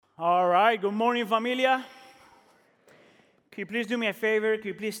All right, good morning, familia. Could you please do me a favor? Could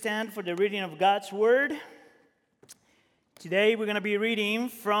you please stand for the reading of God's Word? Today we're going to be reading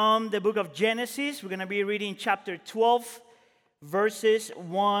from the book of Genesis. We're going to be reading chapter 12, verses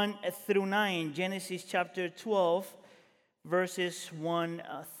 1 through 9. Genesis chapter 12, verses 1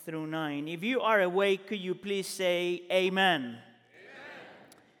 through 9. If you are awake, could you please say amen?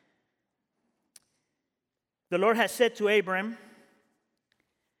 The Lord has said to Abram,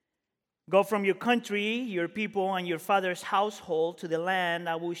 "Go from your country, your people, and your father's household to the land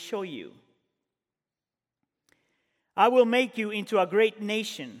I will show you. I will make you into a great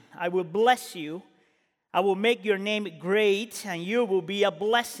nation. I will bless you. I will make your name great, and you will be a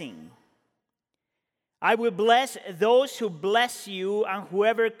blessing. I will bless those who bless you, and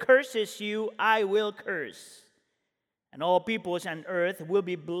whoever curses you, I will curse. And all peoples on earth will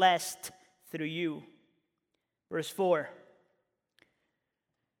be blessed through you." Verse 4.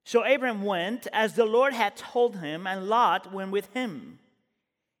 So Abram went as the Lord had told him, and Lot went with him.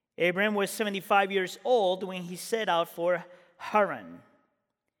 Abram was 75 years old when he set out for Haran.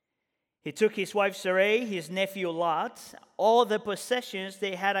 He took his wife Sarai, his nephew Lot, all the possessions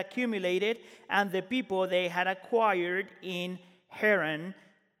they had accumulated, and the people they had acquired in Haran,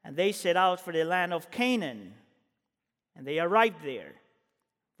 and they set out for the land of Canaan. And they arrived there.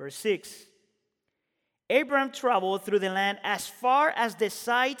 Verse 6. Abram traveled through the land as far as the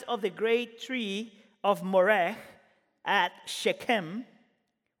site of the great tree of Moreh at Shechem.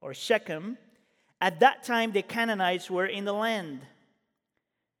 At that time, the Canaanites were in the land.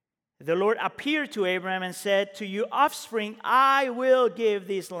 The Lord appeared to Abram and said, "To your offspring I will give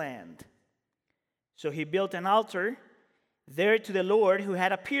this land." So he built an altar there to the Lord who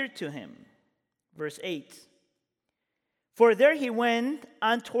had appeared to him. Verse 8. For there he went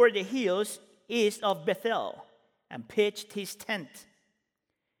on toward the hills east of Bethel, and pitched his tent.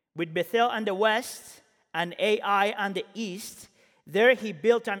 With Bethel on the west and Ai on the east, there he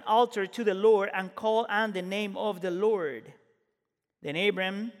built an altar to the Lord and called on the name of the Lord. Then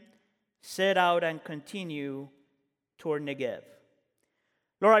Abram set out and continued toward Negev.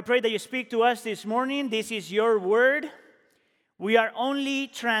 Lord, I pray that you speak to us this morning. This is your word. We are only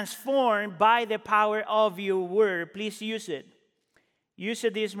transformed by the power of your word. Please use it. Use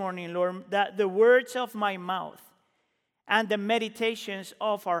it this morning, Lord, that the words of my mouth and the meditations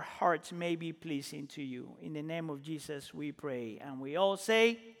of our hearts may be pleasing to you. In the name of Jesus we pray. And we all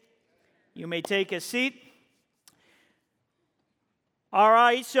say, you may take a seat. All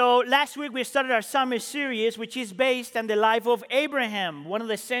right, so last week we started our summer series, which is based on the life of Abraham, one of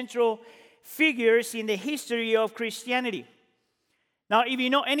the central figures in the history of Christianity. Now, if you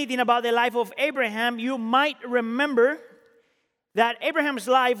know anything about the life of Abraham, you might remember that Abraham's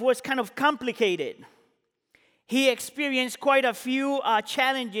life was kind of complicated. He experienced quite a few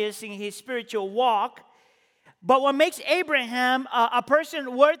challenges in his spiritual walk. But what makes Abraham a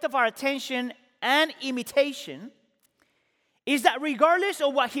person worth of our attention and imitation is that regardless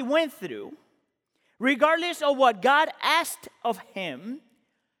of what he went through, regardless of what God asked of him,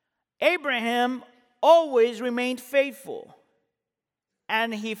 Abraham always remained faithful.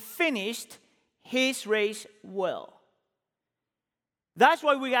 And he finished his race well. That's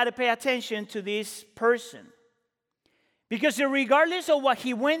why we got to pay attention to this person. Because regardless of what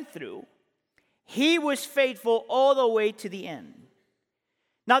he went through, he was faithful all the way to the end.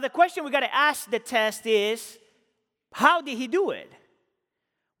 Now, the question we got to ask the test is, how did he do it?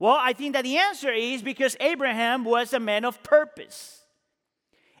 Well, I think that the answer is because Abraham was a man of purpose.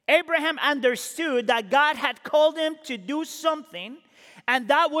 Abraham understood that God had called him to do something, and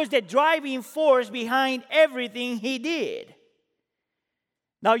that was the driving force behind everything he did.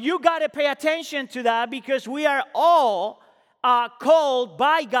 Now, you got to pay attention to that because we are all called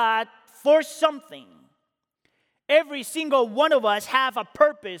by God for something. Every single one of us have a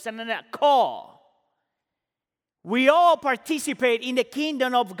purpose and a call. We all participate in the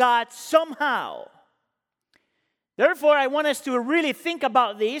kingdom of God somehow. Therefore, I want us to really think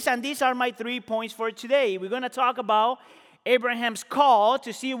about this, and these are my 3 points for today. We're going to talk about Abraham's call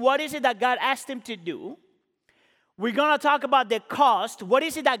to see what is it that God asked him to do. We're going to talk about the cost. What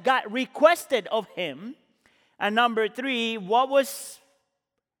is it that God requested of him? And number 3, what is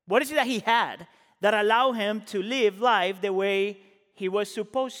it that he had that allowed him to live life the way he was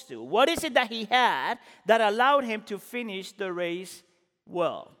supposed to? What is it that he had that allowed him to finish the race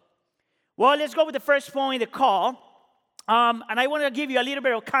well? Well, let's go with the first point, the call. And I want to give you a little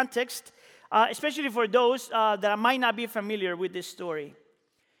bit of context, especially for those that might not be familiar with this story.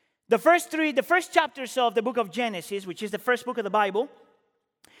 The first chapters of the book of Genesis, which is the first book of the Bible,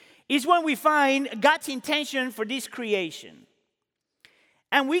 is when we find God's intention for this creation.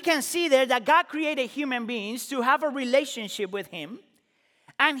 And we can see there that God created human beings to have a relationship with Him.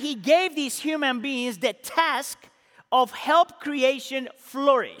 And He gave these human beings the task of help creation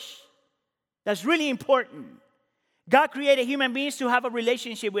flourish. That's really important. God created human beings to have a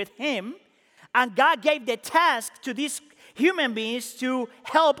relationship with Him. And God gave the task to these human beings to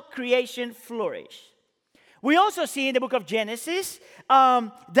help creation flourish. We also see in the book of Genesis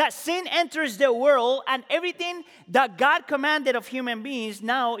that sin enters the world, and everything that God commanded of human beings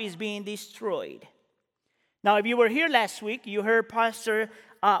now is being destroyed. Now, if you were here last week, you heard Pastor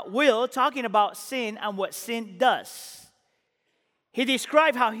Will talking about sin and what sin does. He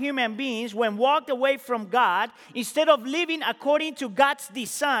described how human beings, when walked away from God, instead of living according to God's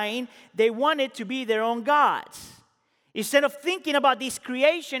design, they wanted to be their own gods. Instead of thinking about this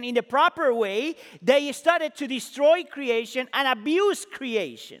creation in the proper way, they started to destroy creation and abuse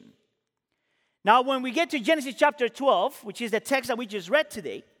creation. Now, when we get to Genesis chapter 12, which is the text that we just read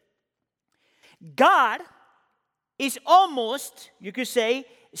today, God is almost, you could say,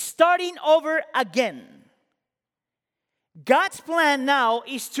 starting over again. God's plan now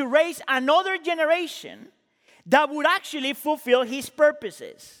is to raise another generation that would actually fulfill His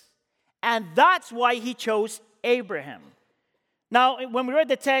purposes. And that's why He chose Abraham. Now, when we read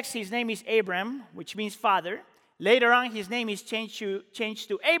the text, his name is Abram, which means father. Later on, his name is changed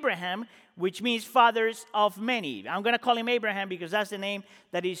to Abraham, which means fathers of many. I'm going to call him Abraham because that's the name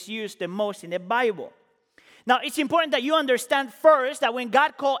that is used the most in the Bible. Now, it's important that you understand first that when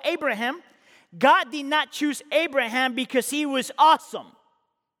God called Abraham, God did not choose Abraham because he was awesome.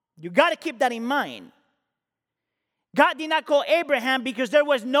 You got to keep that in mind. God did not call Abraham because there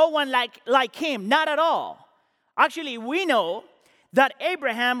was no one like him. Not at all. Actually, we know that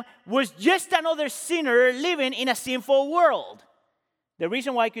Abraham was just another sinner living in a sinful world. The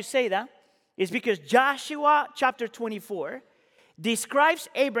reason why I could say that is because Joshua chapter 24 describes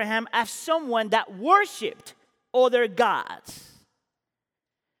Abraham as someone that worshipped other gods.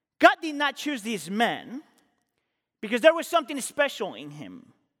 God did not choose this man because there was something special in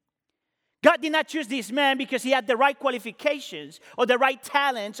him. God did not choose this man because he had the right qualifications or the right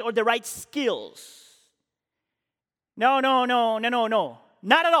talents or the right skills. No.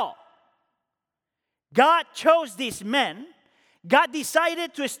 Not at all. God chose this man. God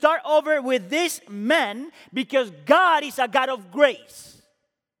decided to start over with this man because God is a God of grace.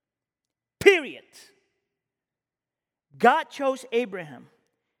 Period. God chose Abraham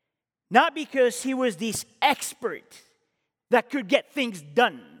not because he was this expert that could get things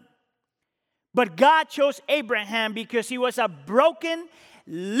done. But God chose Abraham because he was a broken,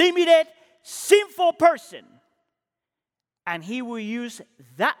 limited, sinful person. And he will use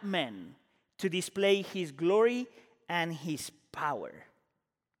that man to display his glory and his power.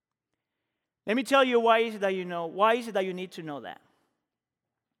 Let me tell you why is it that you know. Why is it that you need to know that?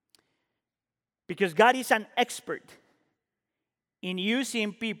 Because God is an expert in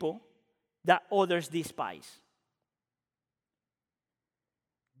using people that others despise.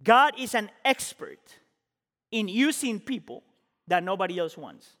 God is an expert in using people that nobody else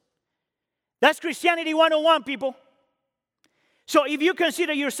wants. That's Christianity 101, people. So if you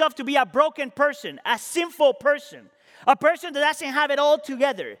consider yourself to be a broken person, a sinful person, a person that doesn't have it all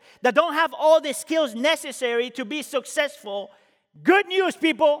together, that don't have all the skills necessary to be successful, good news,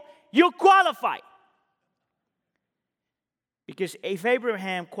 people, you qualify. Because if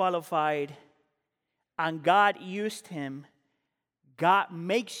Abraham qualified and God used him, God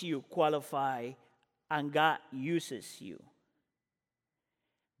makes you qualify and God uses you.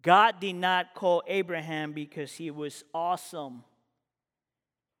 God did not call Abraham because he was awesome.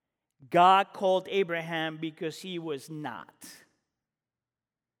 God called Abraham because he was not.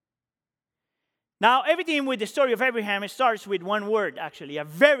 Now, everything with the story of Abraham, it starts with one word, actually, a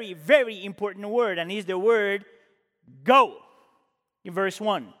very, very important word, and it's the word go, in verse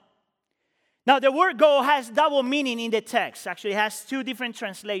 1. Now, the word go has double meaning in the text. Actually, it has two different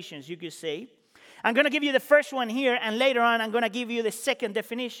translations, you could say. I'm going to give you the first one here, and later on, I'm going to give you the second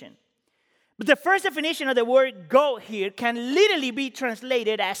definition. But the first definition of the word go here can literally be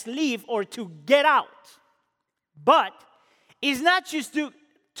translated as leave or to get out. But it's not just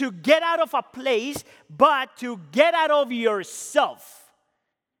to get out of a place, but to get out of yourself.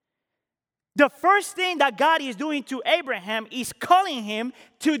 The first thing that God is doing to Abraham is calling him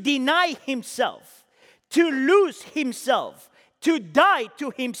to deny himself, to lose himself, to die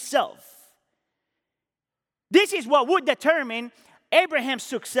to himself. This is what would determine Abraham's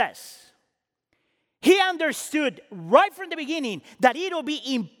success. He understood right from the beginning that it will be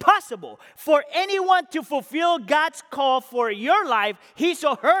impossible for anyone to fulfill God's call for your life, his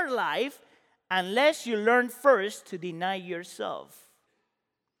or her life, unless you learn first to deny yourself.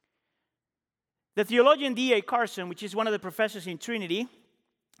 The theologian D.A. Carson, which is one of the professors in Trinity,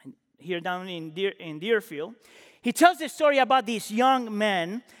 here down in Deerfield, he tells the story about this young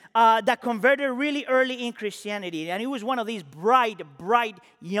man that converted really early in Christianity. And he was one of these bright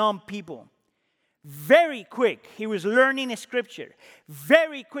young people. Very quick, he was learning Scripture.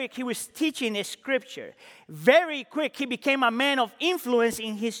 Very quick, he was teaching Scripture. Very quick, he became a man of influence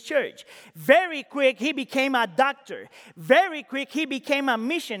in his church. Very quick, he became a doctor. Very quick, he became a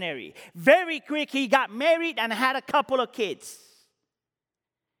missionary. Very quick, he got married and had a couple of kids.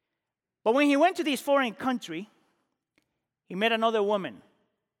 But when he went to this foreign country, he met another woman.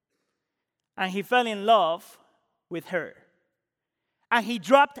 And he fell in love with her. And he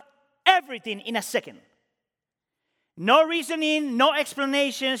dropped everything in a second. No reasoning, no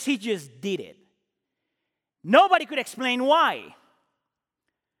explanations. He just did it. Nobody could explain why.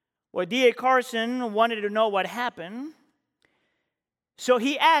 Well, D.A. Carson wanted to know what happened. So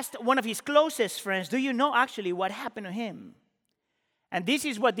he asked one of his closest friends, do you know actually what happened to him? And this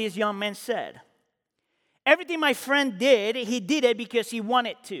is what this young man said. Everything my friend did, he did it because he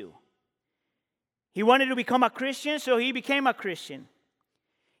wanted to. He wanted to become a Christian, so he became a Christian.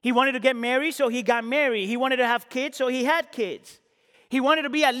 He wanted to get married, so he got married. He wanted to have kids, so he had kids. He wanted to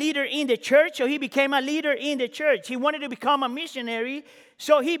be a leader in the church, so he became a leader in the church. He wanted to become a missionary,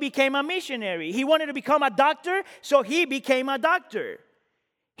 so he became a missionary. He wanted to become a doctor, so he became a doctor.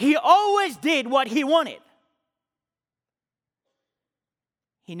 He always did what he wanted.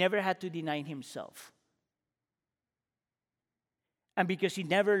 He never had to deny himself. And because he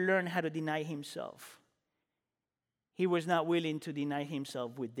never learned how to deny himself, he was not willing to deny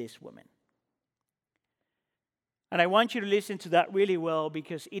himself with this woman. And I want you to listen to that really well,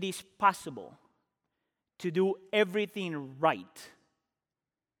 because it is possible to do everything right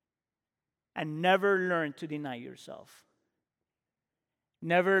and never learn to deny yourself.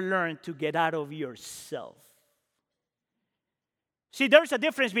 Never learn to get out of yourself. See, there's a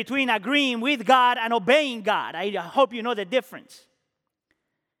difference between agreeing with God and obeying God. I hope you know the difference.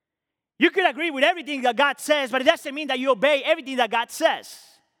 You could agree with everything that God says, but it doesn't mean that you obey everything that God says.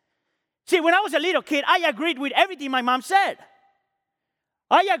 See, when I was a little kid, I agreed with everything my mom said.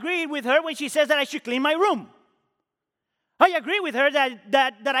 I agreed with her when she says that I should clean my room. I agreed with her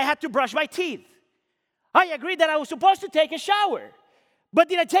that I had to brush my teeth. I agreed that I was supposed to take a shower. But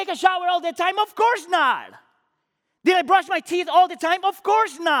did I take a shower all the time? Of course not. Did I brush my teeth all the time? Of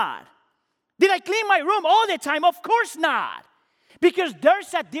course not. Did I clean my room all the time? Of course not. Because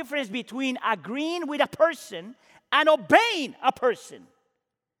there's a difference between agreeing with a person and obeying a person.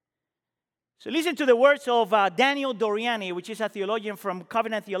 So listen to the words of Daniel Doriani, which is a theologian from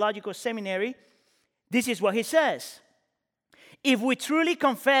Covenant Theological Seminary. This is what he says. If we truly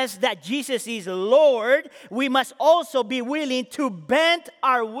confess that Jesus is Lord, we must also be willing to bend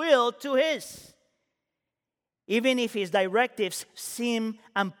our will to His. Even if His directives seem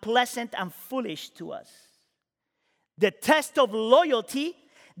unpleasant and foolish to us. The test of loyalty,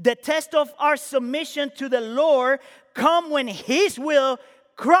 the test of our submission to the Lord, come when His will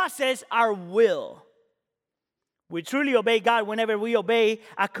crosses our will. We truly obey God whenever we obey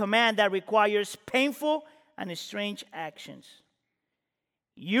a command that requires painful and strange actions.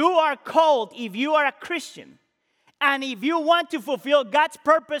 You are called, if you are a Christian, and if you want to fulfill God's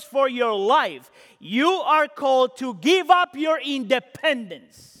purpose for your life, you are called to give up your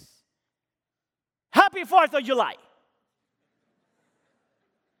independence. Happy 4th of July.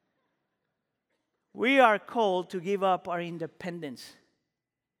 We are called to give up our independence,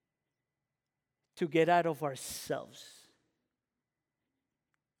 to get out of ourselves.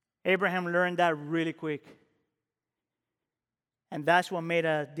 Abraham learned that really quick. And that's what made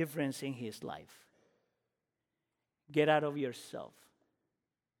a difference in his life. Get out of yourself.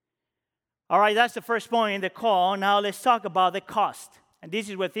 All right, that's the first point in the call. Now let's talk about the cost. And this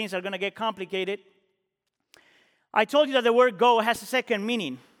is where things are going to get complicated. I told you that the word go has a second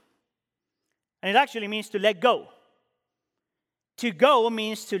meaning. And it actually means to let go. To go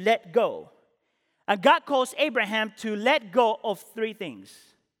means to let go. And God calls Abraham to let go of three things.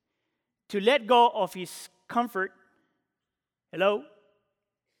 To let go of his comfort. Hello?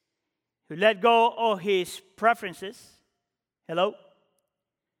 To let go of his preferences. Hello?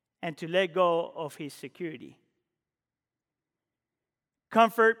 And to let go of his security.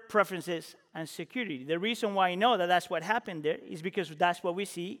 Comfort, preferences, and security. The reason why I know that that's what happened there is because that's what we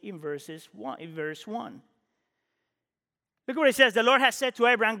see in verse 1. Look what it says. The Lord has said to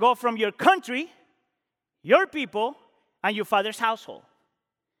Abraham, go from your country, your people, and your father's household.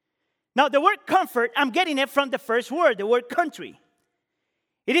 Now, the word comfort, I'm getting it from the first word, the word country.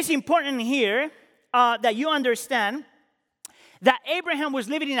 It is important here that you understand that Abraham was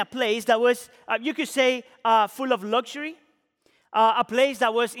living in a place that was, you could say, full of luxury, a place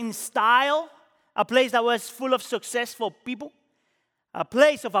that was in style, a place that was full of successful people, a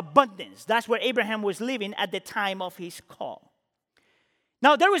place of abundance. That's where Abraham was living at the time of his call.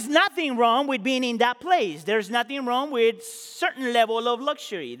 Now, there was nothing wrong with being in that place. There's nothing wrong with certain level of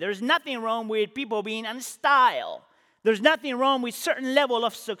luxury. There's nothing wrong with people being in style. There's nothing wrong with certain level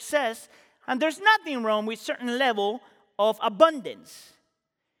of success. And there's nothing wrong with certain level of abundance.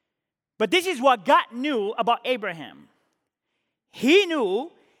 But this is what God knew about Abraham. He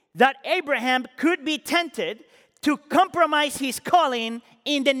knew that Abraham could be tempted to compromise his calling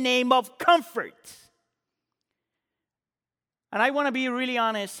in the name of comfort. And I want to be really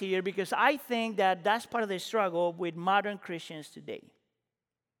honest here because I think that that's part of the struggle with modern Christians today.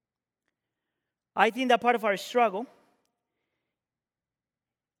 I think that part of our struggle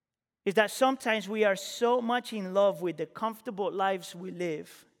is that sometimes we are so much in love with the comfortable lives we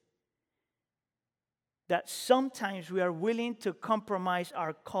live that sometimes we are willing to compromise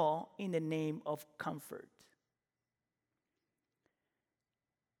our call in the name of comfort.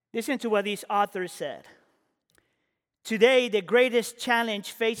 Listen to what this author said. Today, the greatest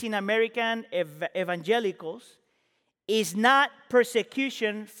challenge facing American evangelicals is not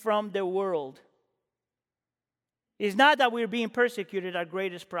persecution from the world. It's not that we're being persecuted, our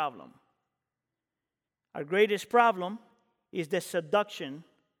greatest problem. Our greatest problem is the seduction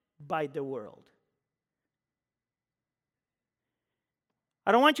by the world.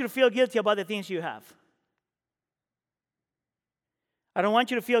 I don't want you to feel guilty about the things you have. I don't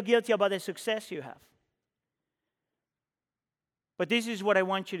want you to feel guilty about the success you have. But this is what I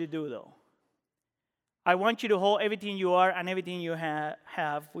want you to do, though. I want you to hold everything you are and everything you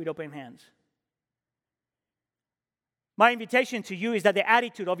have with open hands. My invitation to you is that the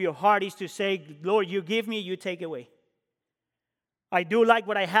attitude of your heart is to say, Lord, you give me, you take away. I do like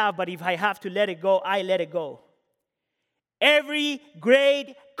what I have, but if I have to let it go, I let it go. Every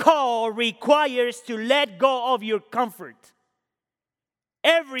great call requires to let go of your comfort.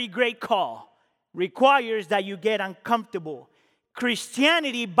 Every great call requires that you get uncomfortable.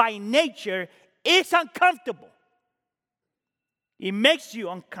 Christianity by nature is uncomfortable. It makes you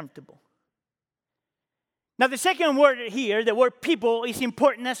uncomfortable. Now, the second word here, the word people, is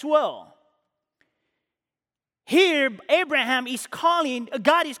important as well. Here, God is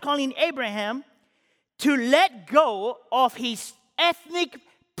calling Abraham to let go of his ethnic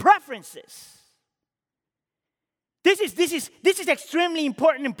preferences. This is extremely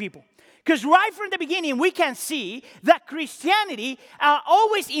important, people. Because right from the beginning, we can see that Christianity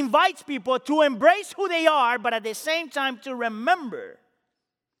always invites people to embrace who they are, but at the same time to remember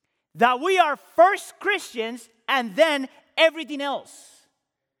that we are first Christians and then everything else.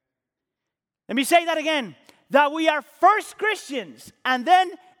 Let me say that again. That we are first Christians and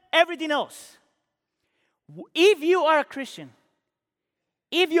then everything else. If you are a Christian,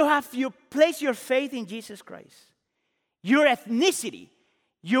 if you place your faith in Jesus Christ, your ethnicity,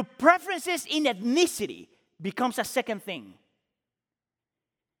 your preferences in ethnicity becomes a second thing.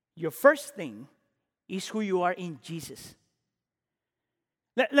 Your first thing is who you are in Jesus.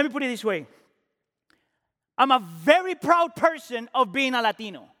 Let me put it this way. I'm a very proud person of being a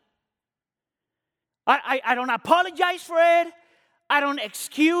Latino. I don't apologize for it. I don't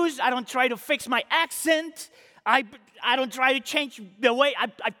excuse. I don't try to fix my accent. I don't try to change the way.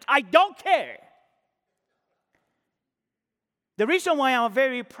 I don't care. The reason why I'm a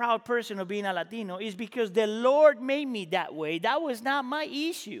very proud person of being a Latino is because the Lord made me that way. That was not my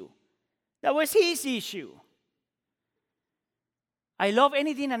issue. That was His issue. I love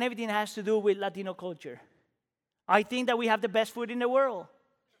anything and everything that has to do with Latino culture. I think that we have the best food in the world.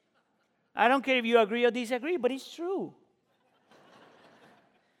 I don't care if you agree or disagree, but it's true.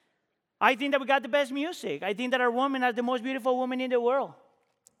 I think that we got the best music. I think that our women are the most beautiful women in the world.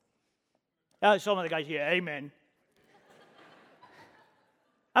 Some of the guys here, amen.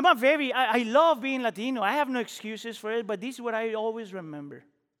 I love being Latino. I have no excuses for it, but this is what I always remember.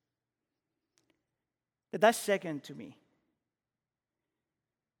 That's second to me.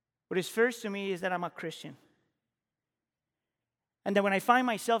 What is first to me is that I'm a Christian. And that when I find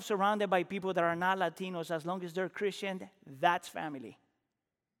myself surrounded by people that are not Latinos, as long as they're Christian, that's family.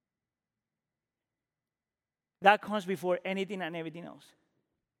 That comes before anything and everything else.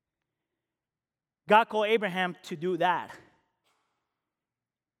 God called Abraham to do that.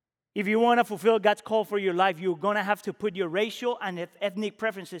 If you want to fulfill God's call for your life, you're going to have to put your racial and ethnic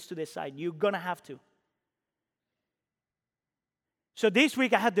preferences to the side. You're going to have to. So this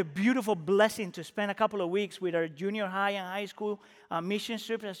week, I had the beautiful blessing to spend a couple of weeks with our junior high and high school mission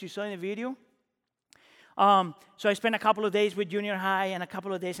trips, as you saw in the video. So I spent a couple of days with junior high and a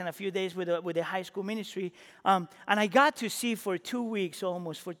couple of days and a few days with the high school ministry. And I got to see for 2 weeks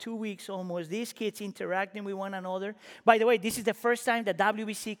almost, these kids interacting with one another. By the way, this is the first time that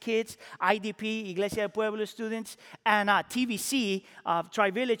WBC kids, IDP, Iglesia del Pueblo students, and TVC,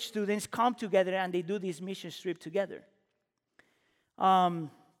 Tri-Village students come together and they do this mission trip together.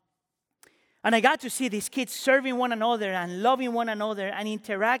 And I got to see these kids serving one another and loving one another and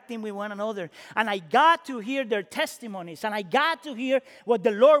interacting with one another. And I got to hear their testimonies. And I got to hear what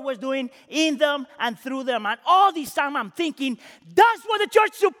the Lord was doing in them and through them. And all this time I'm thinking, that's what the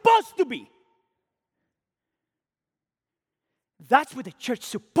church is supposed to be. That's what the church is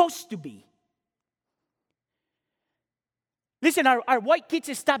supposed to be. Listen, our white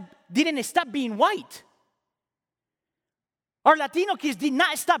kids didn't stop being white. Our Latino kids did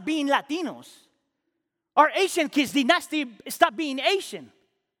not stop being Latinos. Our Asian kids did not stop being Asian.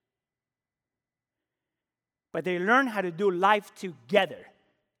 But they learned how to do life together.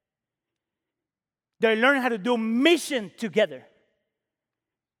 They learned how to do mission together.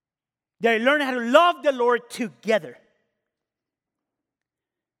 They learned how to love the Lord together.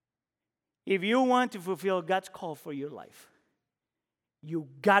 If you want to fulfill God's call for your life, you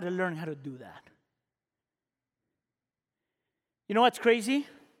got to learn how to do that. You know what's crazy?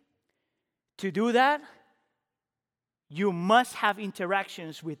 To do that, you must have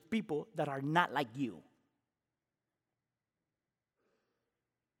interactions with people that are not like you.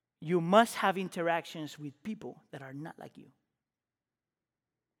 You must have interactions with people that are not like you.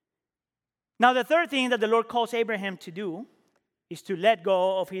 Now, the third thing that the Lord calls Abraham to do is to let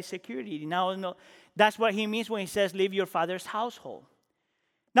go of his security. Now, that's what he means when he says, leave your father's household.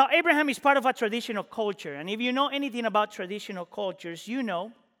 Now, Abraham is part of a traditional culture. And if you know anything about traditional cultures, you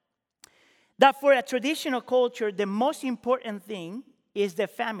know that for a traditional culture, the most important thing is the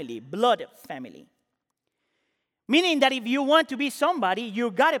family, blood family. Meaning that if you want to be somebody,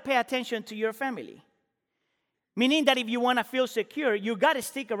 you got to pay attention to your family. Meaning that if you want to feel secure, you got to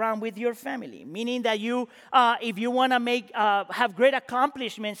stick around with your family. Meaning that if you want to have great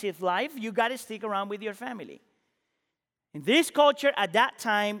accomplishments in life, you got to stick around with your family. In this culture, at that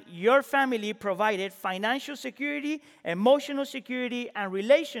time, your family provided financial security, emotional security, and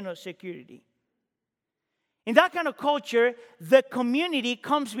relational security. In that kind of culture, the community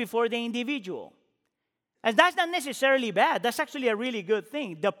comes before the individual. And that's not necessarily bad. That's actually a really good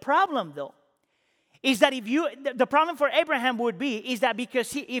thing. The problem, though, is that the problem for Abraham would be is that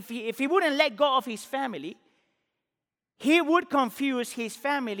because if he wouldn't let go of his family, he would confuse his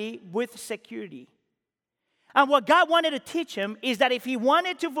family with security. And what God wanted to teach him is that if he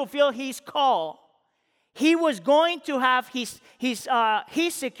wanted to fulfill his call, he was going to have his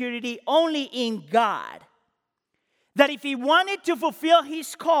security only in God. That if he wanted to fulfill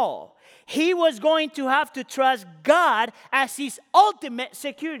his call, he was going to have to trust God as his ultimate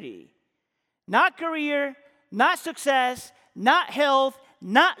security. Not career, not success, not health,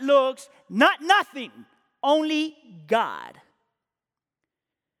 not looks, not nothing. Only God.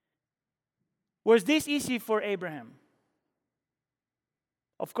 Was this easy for Abraham?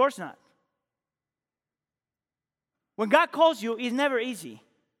 Of course not. When God calls you, it's never easy.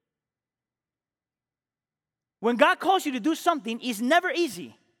 When God calls you to do something, it's never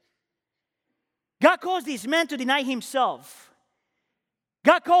easy. God calls this man to deny himself.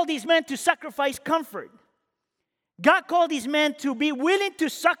 God called this man to sacrifice comfort. God called this man to be willing to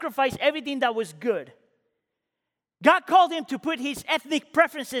sacrifice everything that was good. God called him to put his ethnic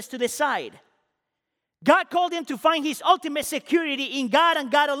preferences to the side. God called him to find his ultimate security in God and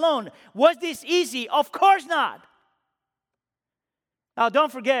God alone. Was this easy? Of course not. Now,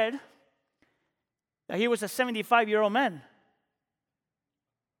 don't forget that he was a 75-year-old man.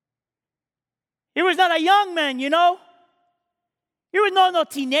 He was not a young man, you know. He was not no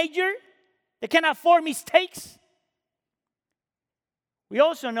teenager that can afford mistakes. We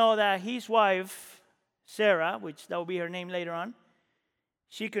also know that his wife, Sarah, which that will be her name later on,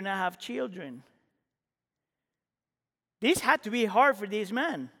 she could not have children. This had to be hard for this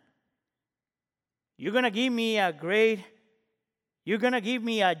man. You're going to give me a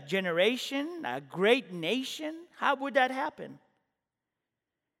generation, a great nation? How would that happen?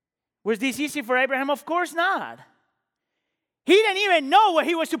 Was this easy for Abraham? Of course not. He didn't even know where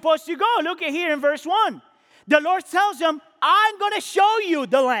he was supposed to go. Look at here in verse 1. The Lord tells him, I'm going to show you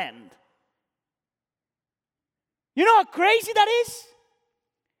the land. You know how crazy that is?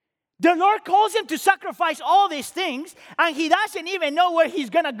 The Lord calls him to sacrifice all these things, and he doesn't even know where he's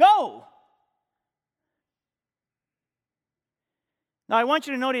going to go. Now, I want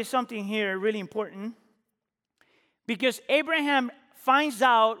you to notice something here really important, because Abraham finds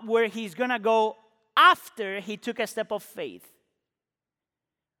out where he's going to go after he took a step of faith.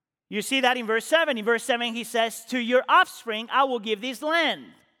 You see that in verse 7. In verse 7, he says, to your offspring, I will give this land.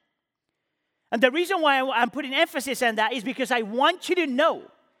 And the reason why I'm putting emphasis on that is because I want you to know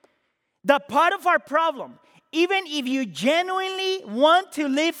that part of our problem, even if you genuinely want to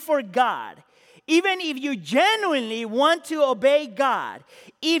live for God, even if you genuinely want to obey God,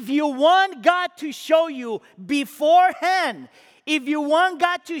 if you want God to show you beforehand, if you want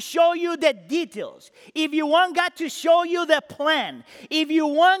God to show you the details, if you want God to show you the plan, if you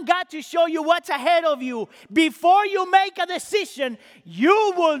want God to show you what's ahead of you, before you make a decision,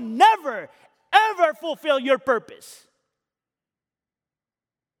 you will never, ever fulfill your purpose.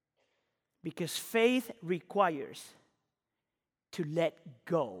 Because faith requires to let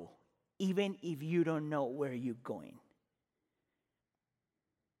go, even if you don't know where you're going.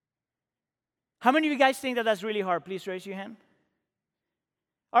 How many of you guys think that that's really hard? Please raise your hand.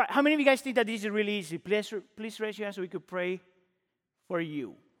 All right, how many of you guys think that this is really easy? Please raise your hand so we could pray for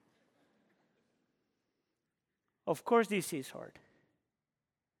you. Of course, this is hard.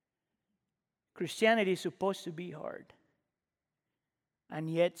 Christianity is supposed to be hard, and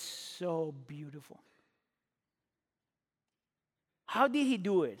yet so beautiful. How did he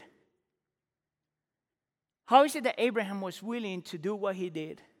do it? How is it that Abraham was willing to do what he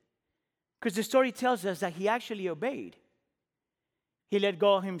did? Because the story tells us that he actually obeyed. He let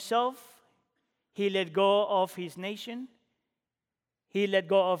go of himself. He let go of his nation. He let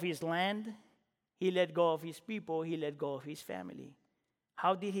go of his land. He let go of his people. He let go of his family.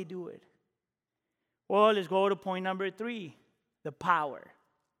 How did he do it? Well, let's go to point number 3, the power.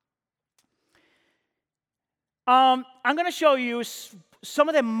 I'm going to show you some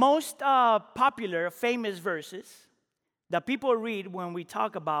of the most popular, famous verses that people read when we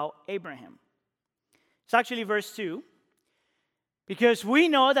talk about Abraham. It's actually verse 2. Because we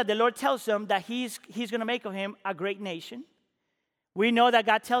know that the Lord tells him that he's going to make of him a great nation. We know that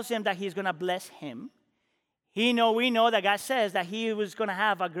God tells him that he's going to bless him. We know that God says that he was going to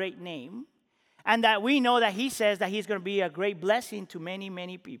have a great name. And that we know that he says that he's going to be a great blessing to many,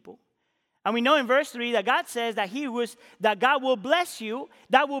 many people. And we know in verse 3 that God says that God will bless you,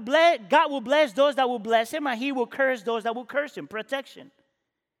 God will bless those that will bless him, and he will curse those that will curse him. Protection.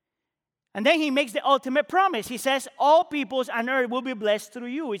 And then he makes the ultimate promise. He says, all peoples on earth will be blessed through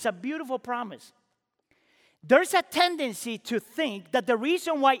you. It's a beautiful promise. There's a tendency to think that the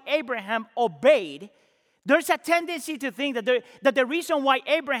reason why Abraham obeyed, there's a tendency to think that the reason why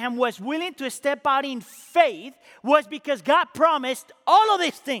Abraham was willing to step out in faith was because God promised all of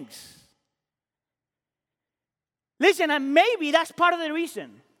these things. Listen, and maybe that's part of the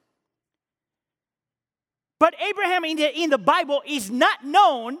reason. But Abraham in the Bible is not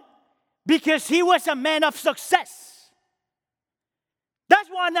known because he was a man of success.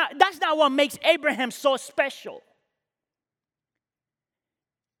 That's not what makes Abraham so special.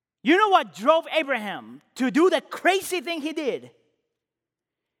 You know what drove Abraham to do the crazy thing he did?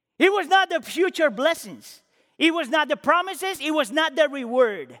 It was not the future blessings. It was not the promises. It was not the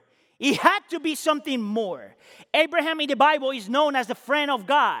reward. It had to be something more. Abraham in the Bible is known as the friend of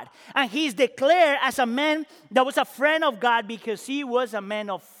God. And he's declared as a man that was a friend of God because he was a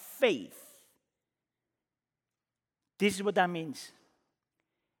man of faith. This is what that means.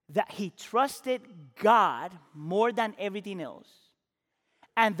 That he trusted God more than everything else.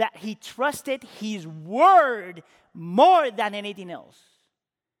 And that he trusted his word more than anything else.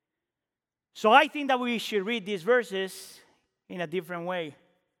 So I think that we should read these verses in a different way.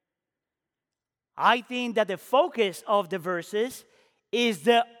 I think that the focus of the verses is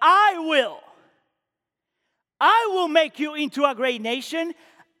the I will. I will make you into a great nation.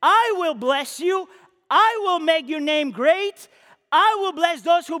 I will bless you. I will make your name great. I will bless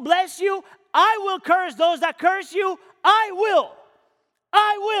those who bless you. I will curse those that curse you. I will.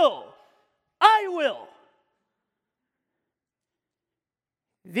 I will. I will.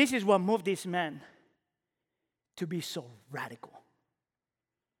 This is what moved this man to be so radical.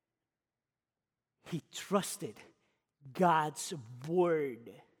 He trusted God's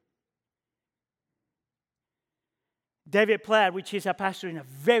word. David Platt, which is a pastor in a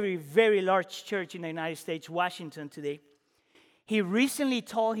very, very large church in the United States, Washington today, he recently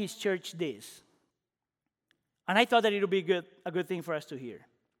told his church this. And I thought that it would be a good thing for us to hear.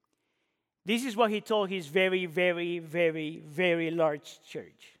 This is what he told his very, very, very, very large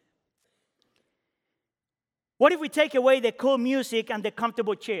church. What if we take away the cool music and the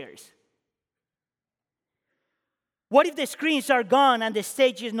comfortable chairs? What if the screens are gone and the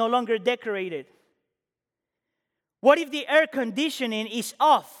stage is no longer decorated? What if the air conditioning is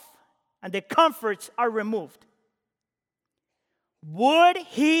off and the comforts are removed? Would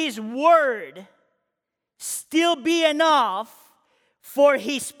his word still be enough for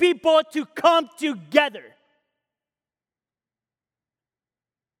his people to come together?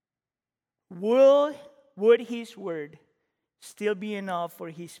 Would his word still be enough for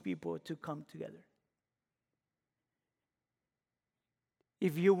his people to come together?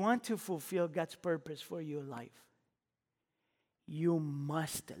 If you want to fulfill God's purpose for your life, you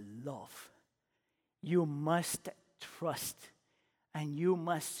must love, you must trust, and you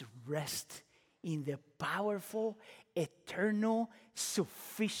must rest in the powerful, eternal,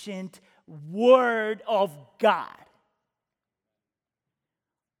 sufficient Word of God.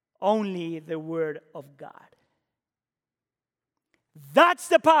 Only the Word of God. That's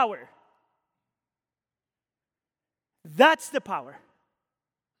the power. That's the power.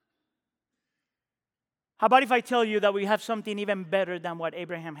 How about if I tell you that we have something even better than what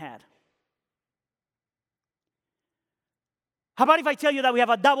Abraham had? How about if I tell you that we have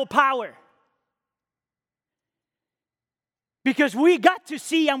a double power? Because we got to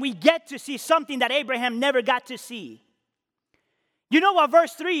see and we get to see something that Abraham never got to see. You know what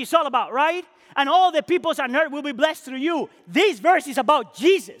verse 3 is all about, right? And all the peoples on earth will be blessed through you. This verse is about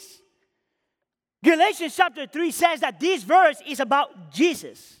Jesus. Galatians chapter 3 says that this verse is about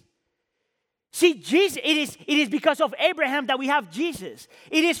Jesus. See, Jesus, it is because of Abraham that we have Jesus.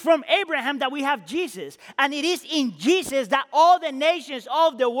 It is from Abraham that we have Jesus. And it is in Jesus that all the nations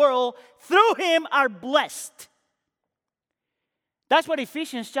of the world, through him, are blessed. That's what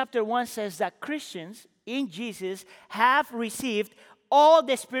Ephesians chapter 1 says, that Christians in Jesus have received all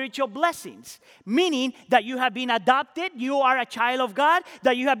the spiritual blessings, meaning that you have been adopted, you are a child of God,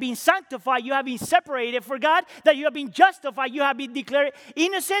 that you have been sanctified, you have been separated for God, that you have been justified, you have been declared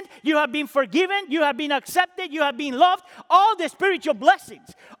innocent, you have been forgiven, you have been accepted, you have been loved. All the spiritual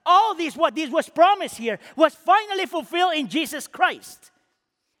blessings, all this, what this was promised here, was finally fulfilled in Jesus Christ.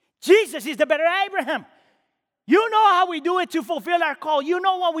 Jesus is the better Abraham. You know how we do it to fulfill our call. You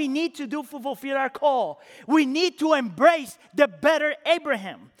know what we need to do to fulfill our call. We need to embrace the better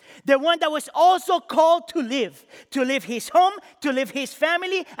Abraham, the one that was also called to live his home, to live his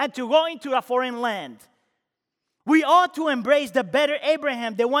family, and to go into a foreign land. We ought to embrace the better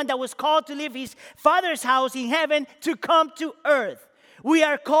Abraham, the one that was called to leave his father's house in heaven to come to earth. We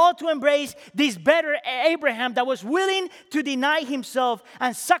are called to embrace this better Abraham that was willing to deny himself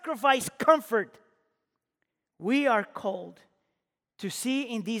and sacrifice comfort. We are called to see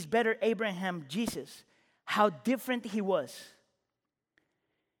in this better Abraham, Jesus, how different he was.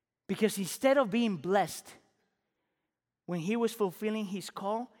 Because instead of being blessed, when he was fulfilling his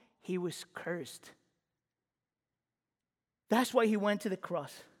call, he was cursed. That's why he went to the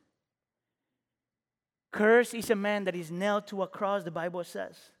cross. Cursed is a man that is nailed to a cross, the Bible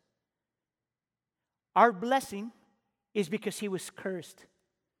says. Our blessing is because he was cursed.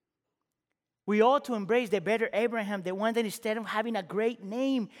 We ought to embrace the better Abraham, the one that instead of having a great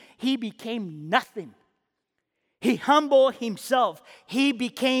name, he became nothing. He humbled himself. He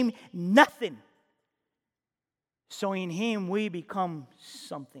became nothing. So in him we become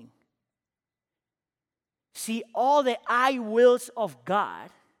something. See, all the I wills of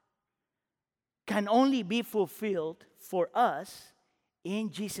God can only be fulfilled for us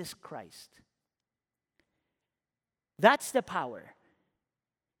in Jesus Christ. That's the power.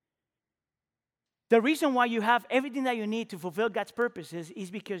 The reason why you have everything that you need to fulfill God's purposes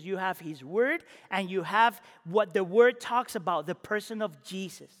is because you have his word and you have what the word talks about, the person of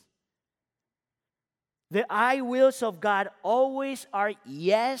Jesus. The I wills of God always are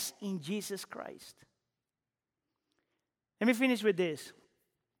yes in Jesus Christ. Let me finish with this.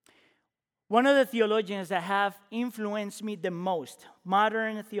 One of the theologians that have influenced me the most,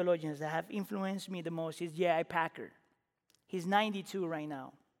 modern theologians that have influenced me the most, is J.I. Packer. He's 92 right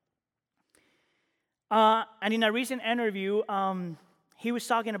now. And in a recent interview, he was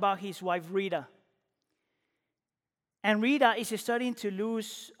talking about his wife, Rita. And Rita is starting to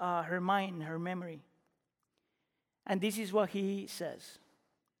lose her mind, her memory. And this is what he says.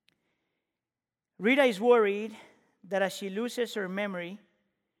 Rita is worried that as she loses her memory,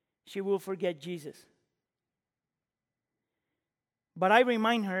 she will forget Jesus. But I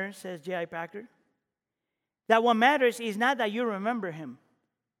remind her, says J.I. Packer, that what matters is not that you remember him,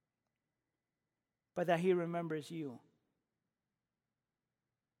 but that he remembers you.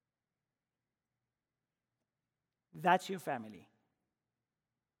 That's your family.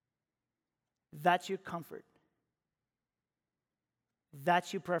 That's your comfort.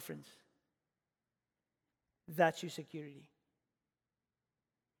 That's your preference. That's your security.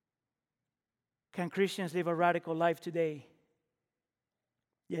 Can Christians live a radical life today?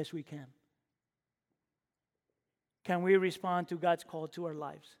 Yes, we can. Can we respond to God's call to our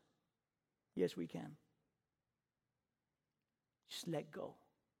lives? Yes, we can. Just let go.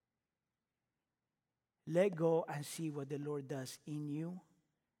 Let go and see what the Lord does in you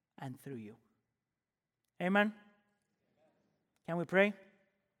and through you. Amen? Can we pray?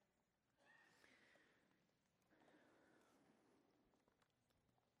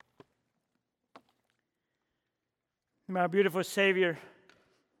 My beautiful Savior,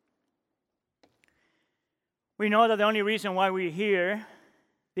 we know that the only reason why we're here,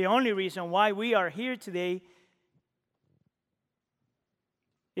 the only reason why we are here today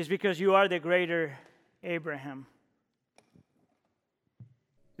is because you are the greater Abraham.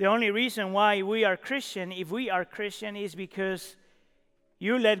 The only reason why we are Christian, if we are Christian, is because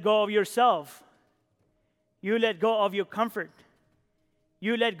you let go of yourself. You let go of your comfort.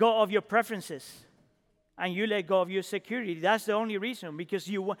 You let go of your preferences. And you let go of your security. That's the only reason, because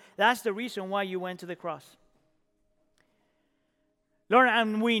that's the reason why you went to the cross. Lord,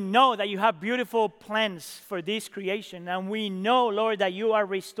 and we know that you have beautiful plans for this creation. And we know, Lord, that you are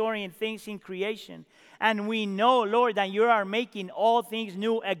restoring things in creation. And we know, Lord, that you are making all things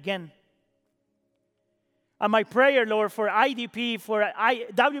new again. And my prayer, Lord, for IDP, for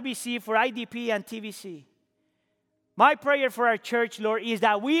WBC, for IDP and TVC, my prayer for our church, Lord, is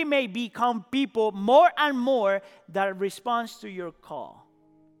that we may become people more and more that responds to your call.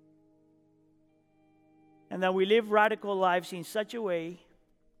 And that we live radical lives in such a way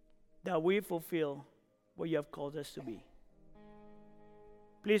that we fulfill what you have called us to be.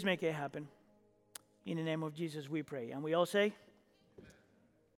 Please make it happen. In the name of Jesus we pray. And we all say...